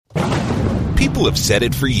People have said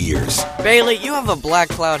it for years. Bailey, you have a black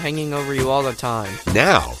cloud hanging over you all the time.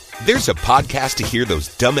 Now, there's a podcast to hear those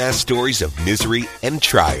dumbass stories of misery and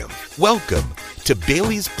triumph. Welcome to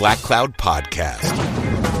Bailey's Black Cloud Podcast.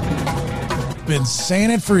 Been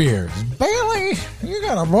saying it for years. Bailey, you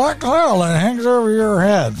got a black cloud that hangs over your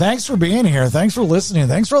head. Thanks for being here. Thanks for listening.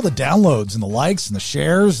 Thanks for all the downloads and the likes and the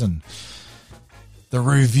shares and the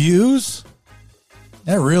reviews.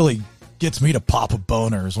 That really gets me to pop a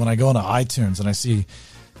boners when I go into iTunes and I see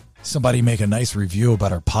somebody make a nice review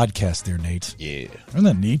about our podcast there, Nate. Yeah. Isn't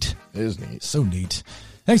that neat? It is neat. So neat.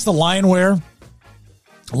 Thanks to Lionware.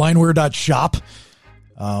 Lionware.shop.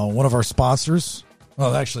 One of our sponsors.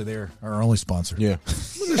 Well, actually, they're our only sponsor. Yeah.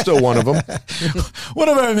 They're still one of them. One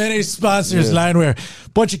of our many sponsors, Lionware.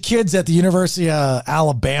 Bunch of kids at the University of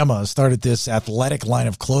Alabama started this athletic line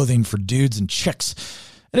of clothing for dudes and chicks.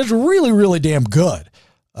 And it's really, really damn good.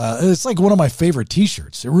 It's like one of my favorite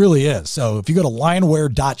t-shirts. It really is. So if you go to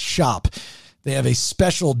lionware.shop, they have a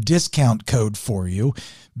special discount code for you,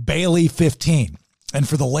 Bailey15. And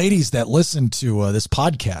for the ladies that listen to this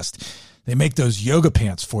podcast, they make those yoga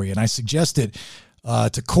pants for you. And I suggested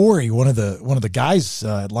to Corey, one of the guys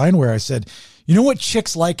at Lionware, I said, you know what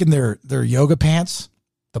chicks like in their yoga pants?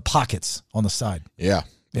 The pockets on the side. Yeah.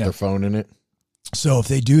 Their phone in it. So if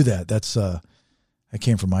they do that, that's that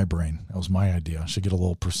came from my brain. That was my idea. I should get a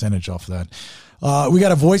little percentage off of that. We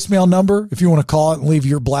got a voicemail number. If you want to call it and leave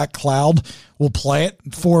your black cloud, we'll play it.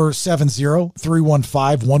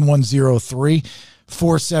 470-315-1103.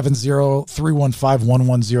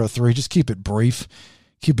 470-315-1103. Just keep it brief.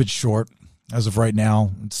 Keep it short. As of right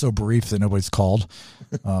now, it's so brief that nobody's called.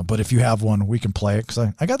 But if you have one, we can play it.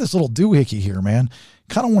 Because I got this little doohickey here, man.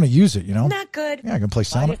 Kind of want to use it, you know? Not good. Yeah, I can play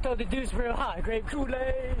sound. I just throw the deuce real high. Grape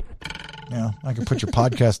Kool-Aid. Yeah, I could put your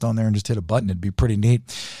podcast on there and just hit a button. It'd be pretty neat.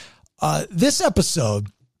 This episode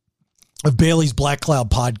of Bailey's Black Cloud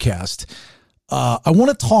Podcast, I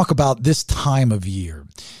want to talk about this time of year.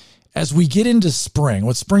 As we get into spring,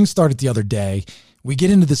 spring started the other day, we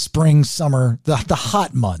get into the spring, summer, the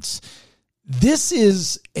hot months. This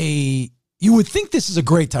is you would think this is a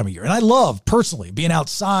great time of year. And I love, personally, being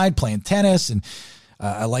outside, playing tennis, and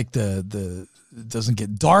I like it doesn't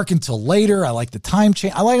get dark until later. I like the time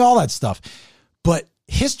change. I like all that stuff. But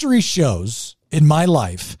history shows in my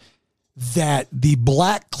life that the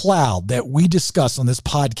black cloud that we discuss on this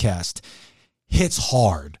podcast hits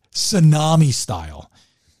hard, tsunami style,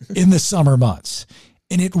 in the summer months.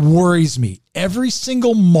 And it worries me every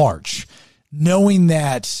single March, knowing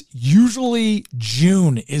that usually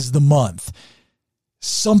June is the month,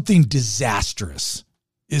 something disastrous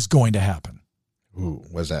is going to happen. Ooh,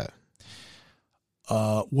 what's that?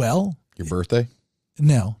 Well, your birthday?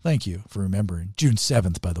 No, thank you for remembering. June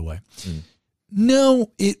 7th, by the way.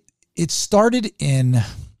 No, it started in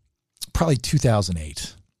probably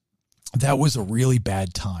 2008. That was a really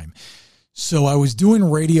bad time. So I was doing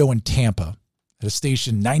radio in Tampa at a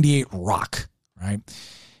station, 98 Rock, right?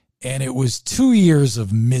 And it was 2 years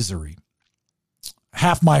of misery.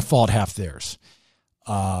 Half my fault, half theirs.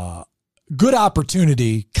 Good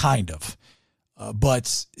opportunity, kind of.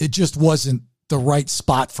 But it just wasn't the right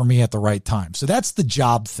spot for me at the right time. So that's the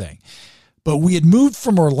job thing. But we had moved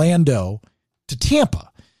from Orlando to Tampa.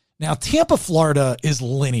 Now, Tampa, Florida is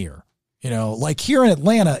linear. You know, like here in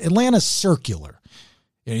Atlanta's circular.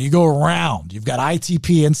 You know, you go around. You've got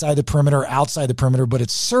ITP inside the perimeter, outside the perimeter, but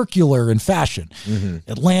it's circular in fashion. Mm-hmm.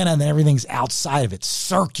 Atlanta, and then everything's outside of it,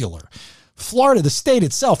 circular. Florida, the state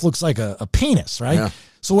itself, looks like a penis, right? Yeah.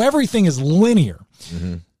 So everything is linear.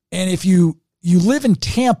 Mm-hmm. And if you live in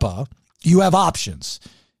Tampa, you have options.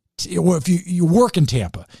 Or if you work in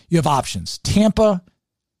Tampa, you have options. Tampa,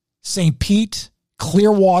 St. Pete,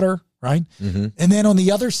 Clearwater, right? Mm-hmm. And then on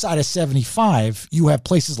the other side of 75, you have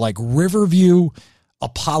places like Riverview,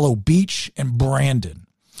 Apollo Beach, and Brandon.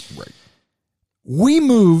 Right. We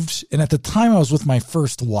moved, and at the time I was with my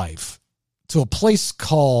first wife, to a place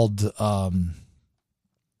called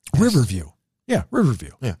Riverview. Yeah,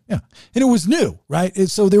 Riverview. Yeah. And it was new, right?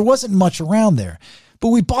 So there wasn't much around there. But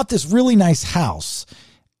we bought this really nice house,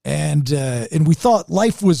 and we thought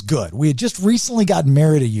life was good. We had just recently gotten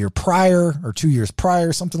married a year prior, or 2 years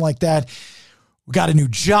prior, something like that. We got a new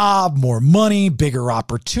job, more money, bigger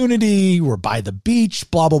opportunity. We're by the beach,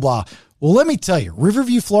 blah, blah, blah. Well, let me tell you,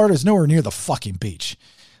 Riverview, Florida is nowhere near the fucking beach.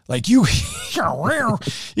 Like you got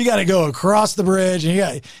to go across the bridge,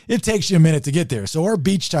 and it takes you a minute to get there. So our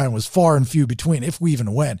beach time was far and few between, if we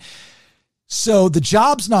even went. So the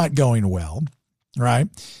job's not going well, right?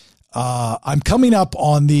 I'm coming up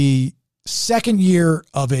on the second year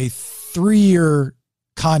of a 3-year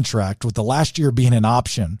contract, with the last year being an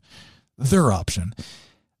option, their option.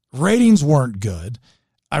 Ratings weren't good.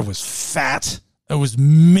 I was fat. I was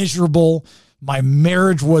miserable. My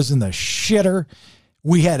marriage was in the shitter.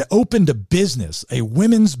 We had opened a business, a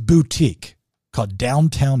women's boutique called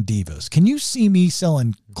Downtown Divas. Can you see me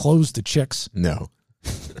selling clothes to chicks? No.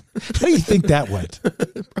 How do you think that went?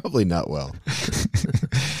 Probably not well.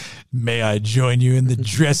 May I join you in the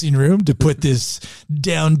dressing room to put this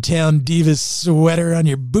Downtown Divas sweater on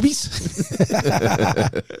your boobies?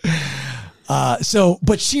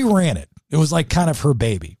 But she ran it. It was like kind of her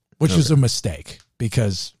baby, which was a mistake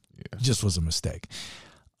because it just was a mistake.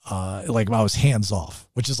 Like I was hands off,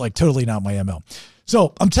 which is like totally not my ML.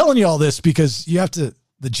 So I'm telling you all this because you have to,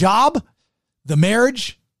 the job, the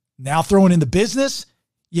marriage, now throwing in the business,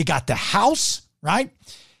 you got the house, right?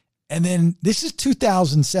 And then this is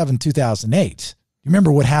 2007, 2008. You remember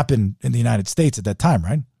what happened in the United States at that time,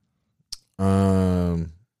 right?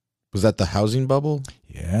 Was that the housing bubble?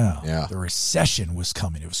 Yeah. The recession was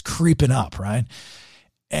coming. It was creeping up, right?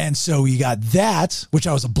 And so you got that, which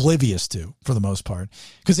I was oblivious to for the most part,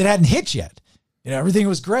 because it hadn't hit yet. You know, everything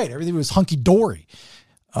was great. Everything was hunky-dory.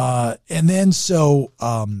 And then so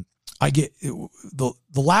I get the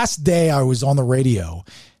last day I was on the radio.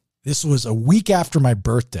 This was a week after my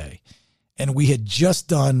birthday, and we had just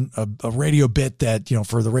done a radio bit that, you know,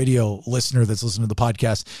 for the radio listener that's listening to the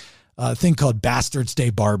podcast, a thing called Bastards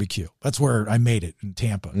Day Barbecue. That's where I made it in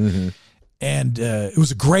Tampa. Mm-hmm. And it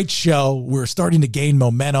was a great show. We were starting to gain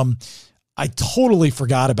momentum. I totally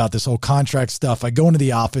forgot about this whole contract stuff. I go into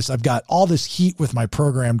the office. I've got all this heat with my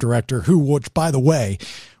program director, which, by the way,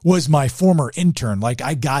 was my former intern. Like,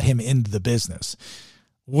 I got him into the business,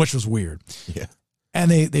 which was weird. Yeah. And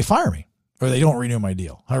they fire me, or they don't renew my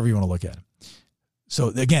deal, however you want to look at it. So,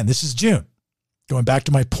 again, this is June. Going back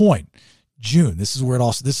to my point, June. This is where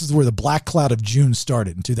the black cloud of June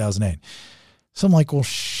started in 2008. So I'm like, well,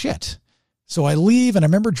 shit. So I leave, and I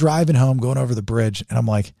remember driving home, going over the bridge, and I'm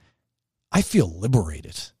like, I feel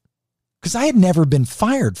liberated. Because I had never been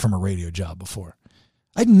fired from a radio job before.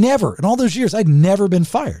 In all those years, I'd never been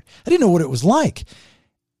fired. I didn't know what it was like.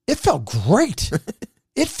 It felt great.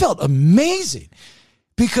 It felt amazing.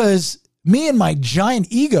 Because me and my giant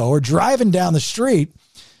ego are driving down the street,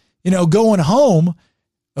 you know, going home,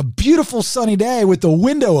 a beautiful sunny day with the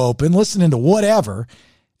window open, listening to whatever.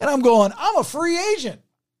 And I'm going, I'm a free agent,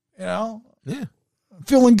 you know? Yeah. I'm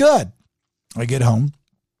feeling good. I get home.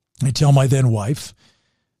 I tell my then wife.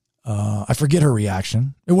 I forget her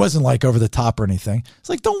reaction. It wasn't like over the top or anything. It's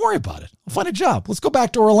like, don't worry about it. I'll find a job. Let's go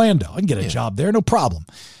back to Orlando. I can get a job there. No problem.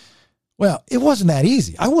 Well, it wasn't that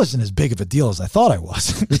easy. I wasn't as big of a deal as I thought I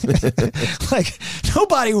was. Like,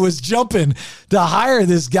 nobody was jumping to hire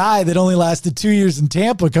this guy that only lasted 2 years in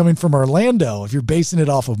Tampa coming from Orlando, if you're basing it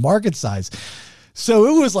off of market size. So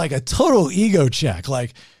it was like a total ego check.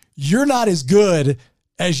 Like, you're not as good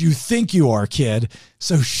as you think you are, kid.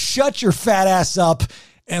 So shut your fat ass up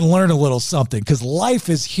and learn a little something, because life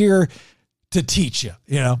is here to teach you.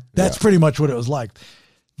 You know, that's pretty much what it was like.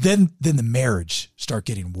 Then the marriage started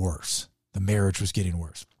getting worse. The marriage was getting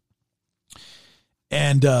worse.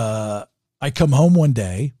 And I come home one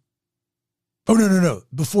day. Oh, no.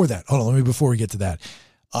 Before that, hold on. Before we get to that,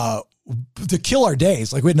 to kill our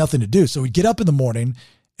days, like we had nothing to do. So we'd get up in the morning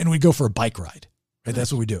and we'd go for a bike ride. Right?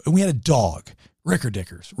 That's what we do. And we had a dog,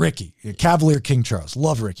 Ricky, Cavalier King Charles.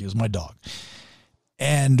 Love Ricky. It was my dog.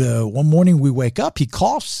 And one morning we wake up, he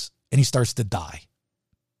coughs and he starts to die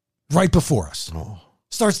right before us. Oh.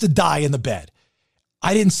 Starts to die in the bed.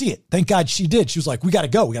 I didn't see it. Thank God she did. She was like, we got to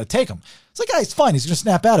go. We got to take him. It's like, it's fine. He's going to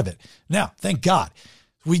snap out of it. Now, thank God.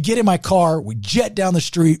 We get in my car. We jet down the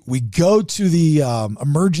street. We go to the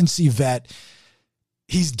emergency vet.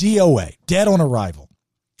 He's DOA, dead on arrival.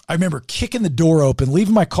 I remember kicking the door open,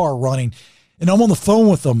 leaving my car running, and I'm on the phone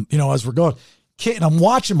with them, you know, as we're going. And I'm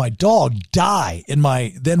watching my dog die in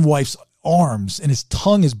my then wife's arms, and his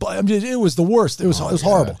tongue is, it was the worst. It was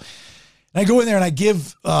horrible. And I go in there and I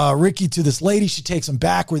give Ricky to this lady. She takes him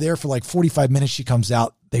back. We're there for like 45 minutes. She comes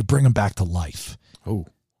out. They bring him back to life. Oh,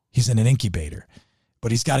 he's in an incubator,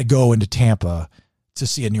 but he's got to go into Tampa to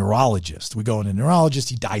see a neurologist. We go in a neurologist.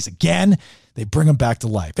 He dies again. They bring him back to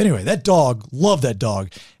life. Anyway, that dog, loved that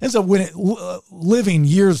dog. Ends up living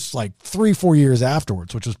years, like 3-4 years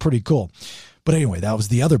afterwards, which was pretty cool. But anyway, that was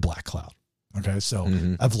the other black cloud. Okay, so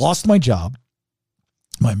I've lost my job.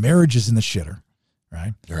 My marriage is in the shitter,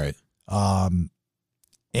 right? Right.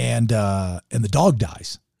 And the dog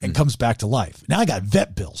dies and comes back to life. Now I got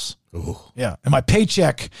vet bills. Ooh. Yeah. And my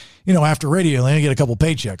paycheck, you know, after radio, I get a couple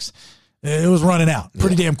paychecks. It was running out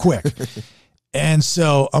pretty damn quick. And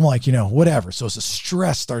so I'm like, you know, whatever. So as the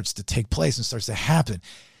stress starts to take place and starts to happen,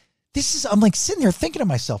 I'm like sitting there thinking to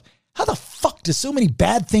myself, How the fuck do so many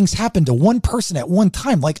bad things happen to one person at one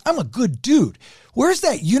time? Like, I'm a good dude. Where's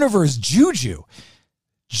that universe juju?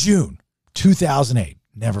 June 2008.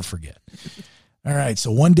 Never forget. All right.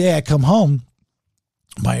 So one day I come home.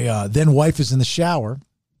 My then wife is in the shower,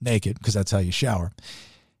 naked, because that's how you shower.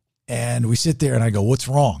 And we sit there and I go, what's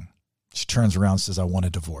wrong? She turns around and says, I want a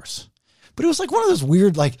divorce. But it was like one of those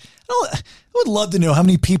weird, like, I would love to know how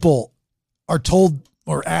many people are told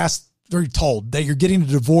or asked or told that you're getting a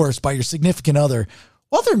divorce by your significant other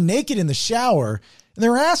while they're naked in the shower and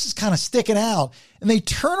their ass is kind of sticking out and they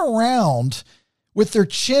turn around with their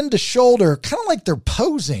chin to shoulder, kind of like they're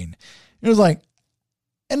posing. It was like,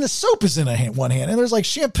 and the soap is in one hand and there's like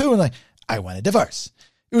shampoo and like, I want a divorce.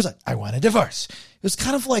 It was like, I want a divorce. It was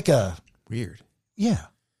kind of like a Weird. Yeah.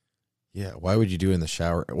 Yeah. Why would you do it in the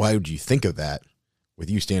shower? Why would you think of that with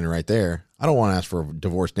you standing right there? I don't want to ask for a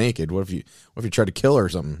divorce naked. What if you tried to kill her or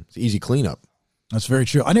something? It's easy cleanup. That's very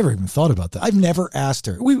true. I never even thought about that. I've never asked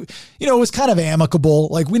her. It was kind of amicable.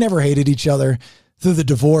 Like, we never hated each other through the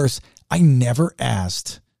divorce. I never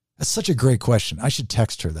asked. That's such a great question. I should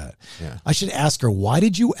text her that. Yeah. I should ask her, why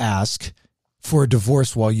did you ask for a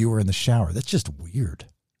divorce while you were in the shower? That's just weird.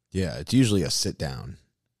 Yeah. It's usually a sit down.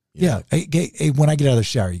 Yeah. Hey, when I get out of the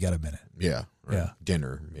shower, you got a minute. Yeah. Or Yeah.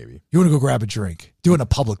 dinner, maybe. You want to go grab a drink. Do it in a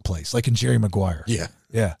public place, like in Jerry Maguire. Yeah.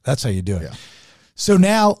 Yeah. That's how you do it. Yeah. So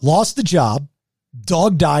now, lost the job,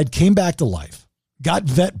 dog died, came back to life, got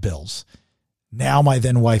vet bills. Now my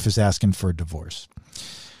then wife is asking for a divorce.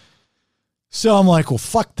 So I'm like, well,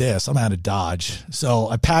 fuck this. I'm out of Dodge. So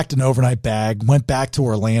I packed an overnight bag, went back to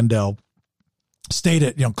Orlando, stayed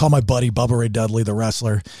at, called my buddy Bubba Ray Dudley, the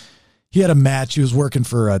wrestler. He had a match. He was working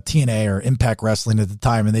for TNA or Impact Wrestling at the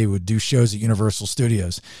time, and they would do shows at Universal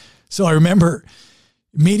Studios. So I remember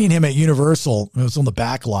meeting him at Universal. It was on the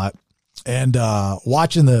back lot, and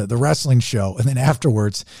watching the wrestling show. And then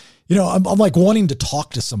afterwards, I'm like wanting to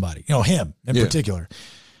talk to somebody, him in particular,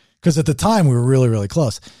 because at the time we were really, really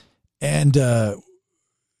close. And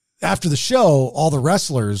after the show, all the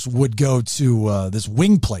wrestlers would go to this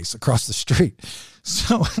wing place across the street.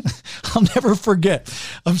 So I'll never forget.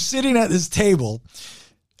 I'm sitting at this table.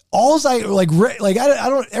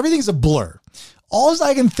 Everything's a blur. All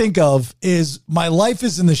I can think of is my life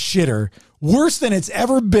is in the shitter, worse than it's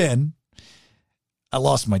ever been. I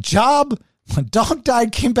lost my job. My dog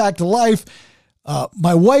died, came back to life.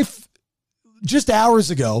 My wife, just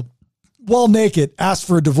hours ago, while naked, asked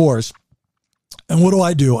for a divorce. And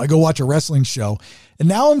what do? I go watch a wrestling show. And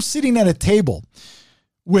now I'm sitting at a table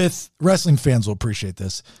with, wrestling fans will appreciate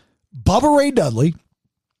this, Bubba Ray Dudley,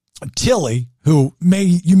 Tilly, who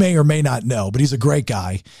you may or may not know, but he's a great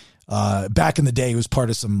guy. Back in the day, he was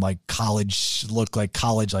part of some like college,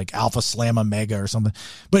 like Alpha Slam Omega or something.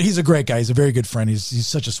 But he's a great guy. He's a very good friend. He's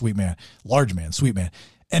such a sweet man, large man, sweet man.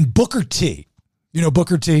 And Booker T. You know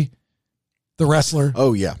Booker T? The wrestler.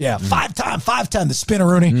 Oh, yeah. Yeah. Mm-hmm. Five time, the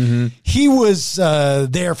Spinneroonie. Mm-hmm. He was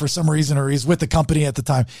there for some reason, or he's with the company at the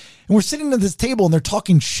time. And we're sitting at this table and they're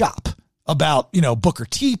talking shop about, Booker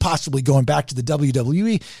T possibly going back to the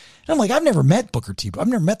WWE. And I'm like, I've never met Booker T. I've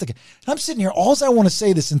never met the guy. And I'm sitting here. All I want to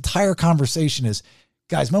say this entire conversation is,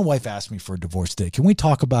 guys, my wife asked me for a divorce today. Can we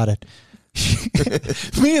talk about it?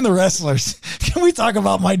 Me and the wrestlers, can we talk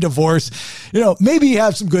about my divorce? Maybe you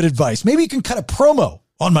have some good advice. Maybe you can cut a promo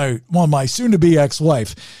on my soon-to-be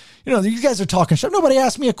ex-wife. You guys are talking shit. Nobody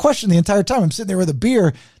asked me a question the entire time. I'm sitting there with a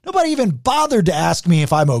beer. Nobody even bothered to ask me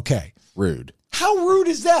if I'm okay. Rude. How rude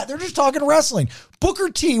is that? They're just talking wrestling. Booker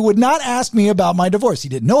T would not ask me about my divorce. He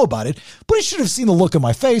didn't know about it, but he should have seen the look on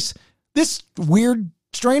my face. This weird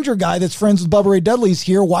stranger guy that's friends with Bubba Ray Dudley's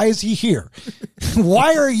here. Why is he here?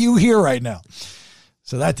 Why are you here right now?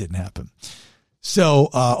 So that didn't happen. So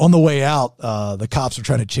on the way out, the cops were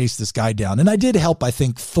trying to chase this guy down. And I did help, I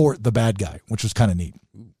think, thwart the bad guy, which was kind of neat.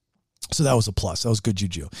 So that was a plus. That was good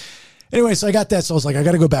juju. Anyway, so I got that. So I was like, I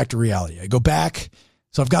got to go back to reality. I go back.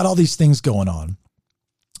 So I've got all these things going on.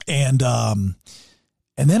 And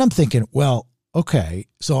then I'm thinking, well, okay.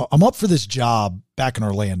 So I'm up for this job back in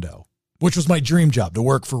Orlando, which was my dream job, to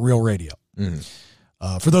work for Real Radio.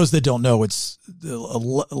 Mm-hmm. For those that don't know, it's a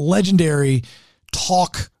legendary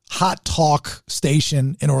hot talk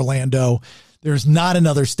station in Orlando. There's not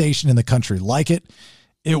another station in the country like it.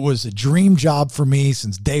 It was a dream job for me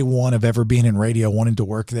since day one of ever being in radio, wanting to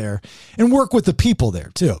work there and work with the people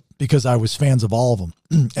there too, because I was fans of all of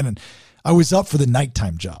them. And I was up for the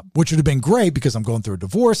nighttime job, which would have been great because I'm going through a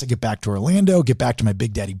divorce. I get back to Orlando, get back to my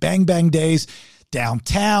Big Daddy Bang Bang days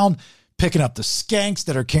downtown, picking up the skanks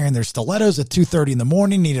that are carrying their stilettos at 2:30 in the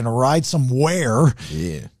morning, needing a ride somewhere.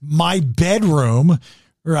 Yeah. My bedroom,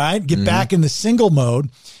 right? Get back in the single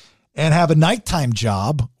mode. and have a nighttime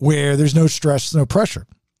job where there's no stress, no pressure.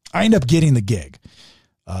 I end up getting the gig,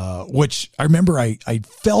 which I remember I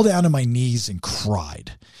fell down on my knees and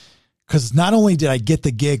cried because not only did I get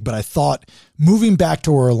the gig, but I thought moving back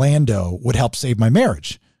to Orlando would help save my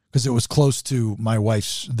marriage because it was close to my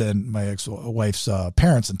ex-wife's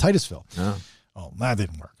parents in Titusville. Oh, that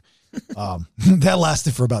didn't work. That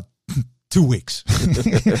lasted for about 2 weeks.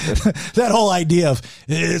 That whole idea of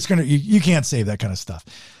you can't save that kind of stuff.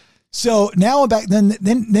 So now I'm back. Then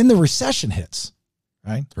the recession hits.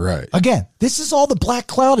 Right. Again, this is all the black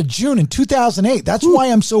cloud of June in 2008. That's why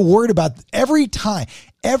I'm so worried about every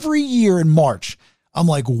year in March. I'm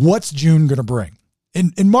like, what's June going to bring?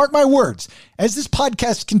 And mark my words, as this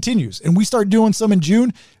podcast continues and we start doing some in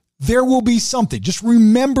June, there will be something. Just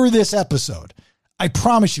remember this episode. I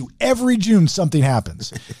promise you, every June something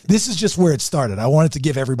happens. This is just where it started. I wanted to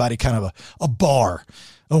give everybody kind of a bar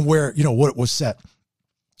on where, what it was set.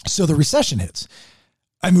 So the recession hits.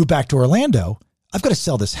 I move back to Orlando. I've got to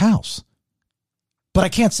sell this house, but I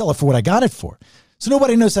can't sell it for what I got it for. So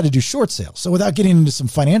nobody knows how to do short sales. So without getting into some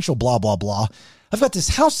financial blah, blah, blah, I've got this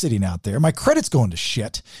house sitting out there. My credit's going to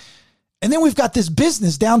shit. And then we've got this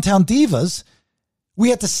business, Downtown Divas. We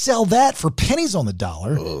had to sell that for pennies on the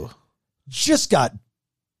dollar. Ugh. Just got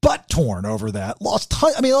butt torn over that. Lost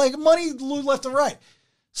money left and right.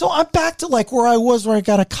 So I'm back to where I was where I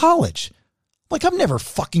got out of college. I'm never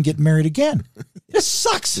fucking getting married again. It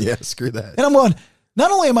sucks. Yeah, screw that. And I'm going, not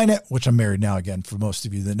only am I, which I'm married now again for most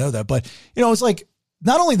of you that know that, but it's like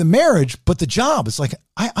not only the marriage, but the job. It's like,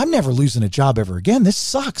 I'm never losing a job ever again. This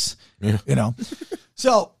sucks. Yeah.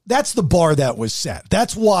 So that's the bar that was set.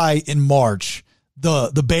 That's why in March,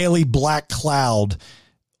 the Bailey black cloud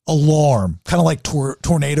alarm, kind of like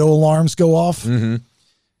tornado alarms go off,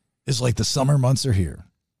 is like the summer months are here.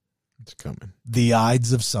 It's coming. The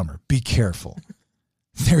Ides of summer. Be careful.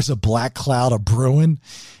 There's a black cloud of brewing,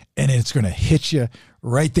 and it's going to hit you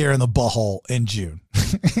right there in the butthole in June.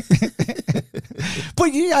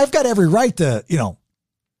 But yeah, I've got every right to,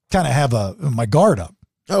 kind of have my guard up.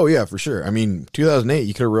 Oh, yeah, for sure. I mean, 2008,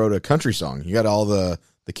 you could have wrote a country song. You got all the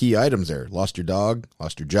key items there. Lost your dog,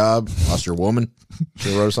 lost your job, lost your woman.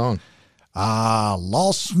 Should have wrote a song. I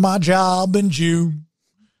lost my job in June.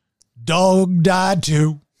 Dog died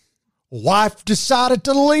too. Wife decided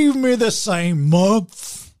to leave me the same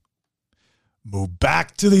month. Moved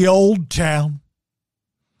back to the old town.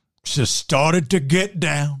 Just started to get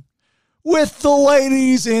down with the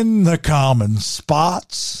ladies in the common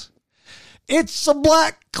spots. It's a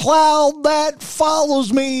black cloud that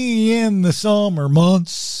follows me in the summer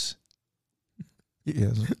months.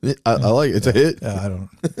 Yeah, I like it. It's a hit.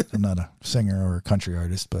 I'm not a singer or a country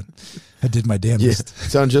artist, but I did my damnedest.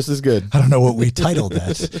 Sounds just as good. I don't know what we titled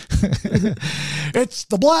that. It's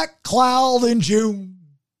the black cloud in June.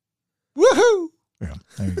 Woohoo! Yeah,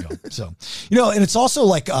 there you go. So, and it's also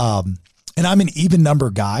like, and I'm an even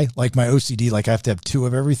number guy, like my OCD, I have to have 2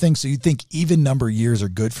 of everything. So you'd think even number years are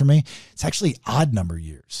good for me. It's actually odd number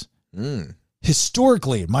years.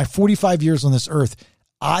 Historically, in my 45 years on this earth,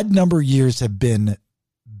 odd number years have been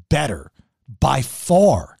better by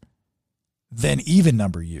far than even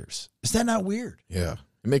number years. Is that not weird? Yeah.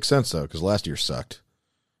 It makes sense, though, because last year sucked.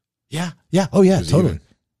 Yeah. Yeah. Oh, yeah, totally. Even.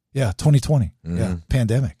 Yeah, 2020. Yeah,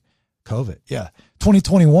 pandemic, COVID. Yeah.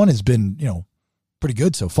 2021 has been, pretty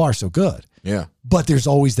good so far, so good. Yeah. But there's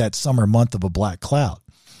always that summer month of a black cloud.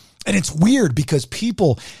 And it's weird because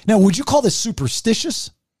people, now, would you call this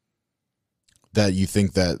superstitious? That you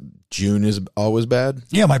think that June is always bad?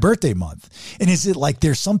 Yeah, my birthday month. And is it like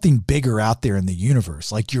there's something bigger out there in the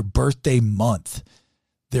universe? Like your birthday month,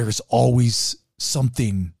 there's always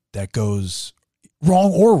something that goes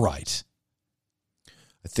wrong or right.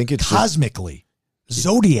 I think it's cosmically,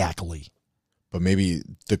 zodiacally. But maybe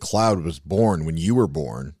the cloud was born when you were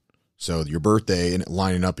born. So your birthday and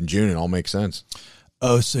lining up in June, it all makes sense.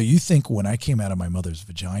 Oh, so you think when I came out of my mother's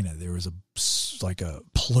vagina, there was a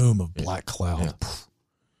plume of black cloud? Yeah.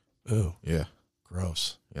 Oh, yeah,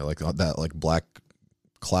 gross. Yeah, like that, black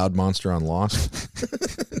cloud monster on Lost.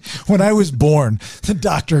 When I was born, the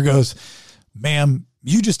doctor goes, "Ma'am,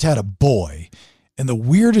 you just had a boy," and the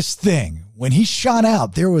weirdest thing, when he shot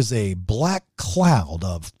out, there was a black cloud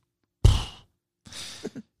of.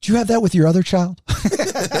 Did you have that with your other child?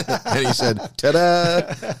 And he said,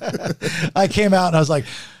 ta-da. I came out and I was like,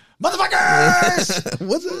 motherfuckers!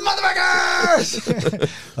 What's it? Motherfuckers!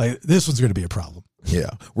 This one's going to be a problem. Yeah.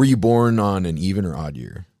 Were you born on an even or odd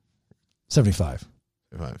year? 75.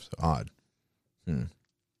 75, so odd.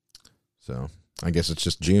 So I guess it's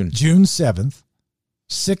just June. June 7th,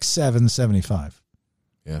 6/7/75.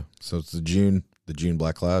 Yeah. So it's the June The June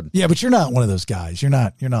black cloud. Yeah, but you're not one of those guys. You're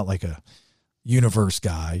not like a universe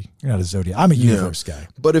guy. You're not a zodiac. I'm a universe guy.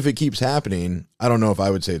 But if it keeps happening, I don't know if I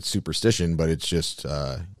would say it's superstition, but it's just,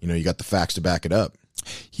 you got the facts to back it up.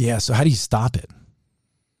 Yeah. So how do you stop it?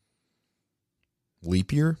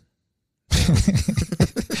 Leap year?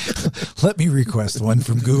 Let me request one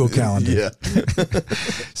from Google Calendar. Yeah.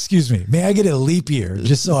 Excuse me. May I get a leap year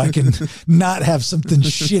just so I can not have something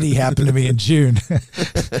shitty happen to me in June?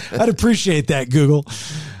 I'd appreciate that, Google.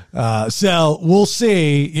 So we'll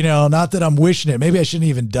see, not that I'm wishing it. Maybe I shouldn't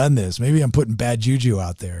have even done this. Maybe I'm putting bad juju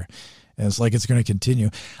out there. And it's like it's going to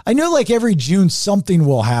continue. I know like every June something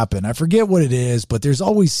will happen. I forget what it is, but there's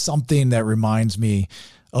always something that reminds me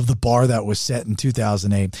of the bar that was set in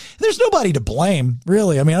 2008. And there's nobody to blame,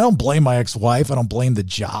 really. I mean, I don't blame my ex-wife. I don't blame the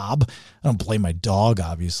job. I don't blame my dog,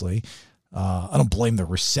 obviously. I don't blame the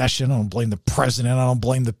recession. I don't blame the president. I don't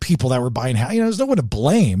blame the people that were buying houses. There's no one to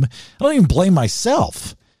blame. I don't even blame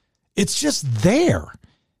myself. It's just there.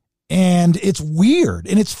 And it's weird.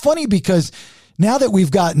 And it's funny because now that we've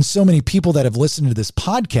gotten so many people that have listened to this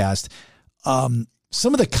podcast,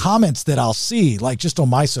 some of the comments that I'll see, like just on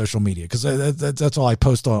my social media, because that's all I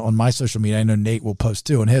post on my social media. I know Nate will post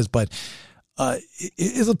too on his, but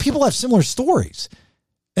people have similar stories.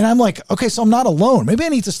 And I'm like, okay, so I'm not alone. Maybe I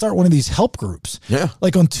need to start one of these help groups. Yeah.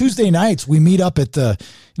 Like on Tuesday nights, we meet up at the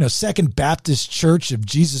Second Baptist Church of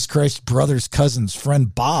Jesus Christ Brothers Cousins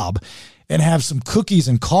friend Bob and have some cookies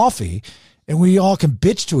and coffee. And we all can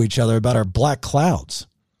bitch to each other about our black clouds.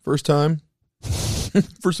 First time.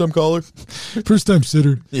 First time caller. First time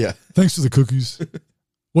sitter. Yeah. Thanks for the cookies.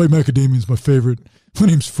 White macadamia is my favorite. My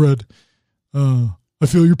name's Fred. I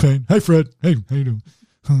feel your pain. Hey, Fred. Hey, how you doing?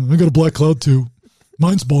 I got a black cloud too.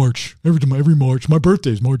 Mine's March. Every March. My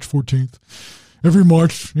birthday's March 14th. Every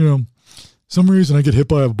March, some reason I get hit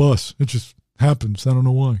by a bus. It just happens. I don't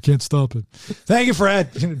know why. Can't stop it. Thank you, Fred.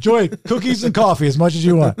 Enjoy cookies and coffee as much as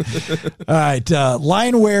you want. All right.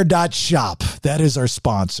 Lionwear.shop. That is our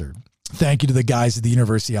sponsor. Thank you to the guys at the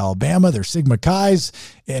University of Alabama. They're Sigma Chi's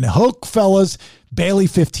and Hoke fellas. Bailey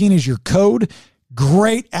 15 is your code.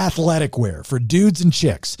 Great athletic wear for dudes and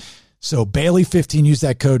chicks. So Bailey 15, use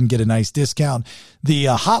that code and get a nice discount. The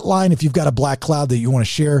hotline, if you've got a black cloud that you want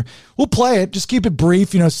to share, we'll play it. Just keep it brief,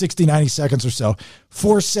 60, 90 seconds or so.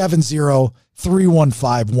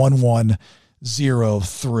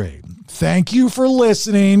 470-315-1103. Thank you for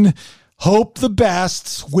listening. Hope the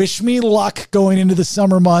best. Wish me luck going into the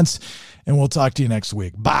summer months, and we'll talk to you next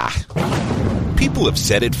week. Bye. People have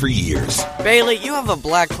said it for years. Bailey, you have a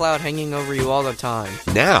black cloud hanging over you all the time.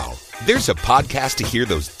 Now, there's a podcast to hear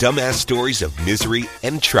those dumbass stories of misery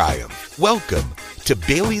and triumph. Welcome to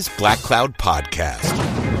Bailey's Black Cloud Podcast.